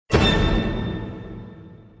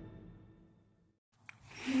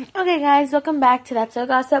Okay guys, welcome back to That's So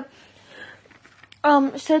Gossip.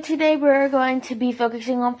 So today we're going to be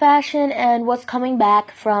focusing on fashion and what's coming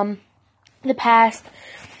back from the past.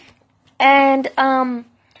 And,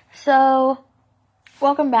 so,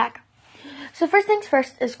 welcome back. So first things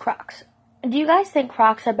first is Crocs. Do you guys think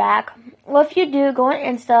Crocs are back? Well, if you do, go on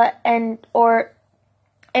Insta or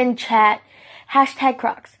in chat,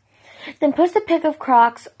 #Crocs. Then post a pic of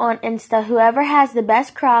Crocs on Insta. Whoever has the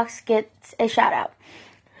best Crocs gets a shout out.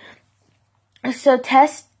 So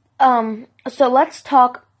let's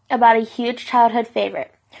talk about a huge childhood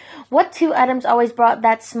favorite. What two items always brought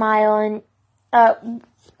that smile and,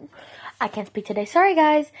 I can't speak today. Sorry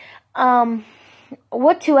guys.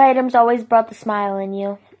 What two items always brought the smile in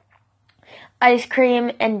you? Ice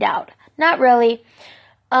cream and doubt. Not really.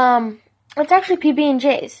 It's actually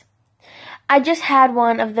PB&J's. I just had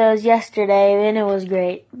one of those yesterday and it was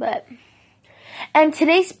great, and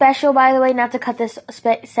today's special, by the way, not to cut this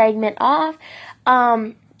segment off,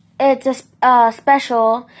 it's a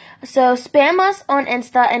special, so spam us on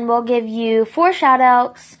Insta and we'll give you 4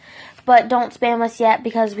 shout-outs, but don't spam us yet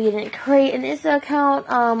because we didn't create an Insta account.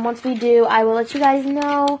 Once we do, I will let you guys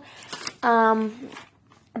know. Back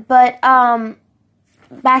to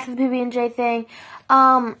the PB&J thing.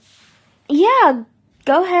 Yeah,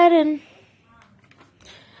 go ahead and,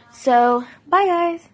 so, bye guys.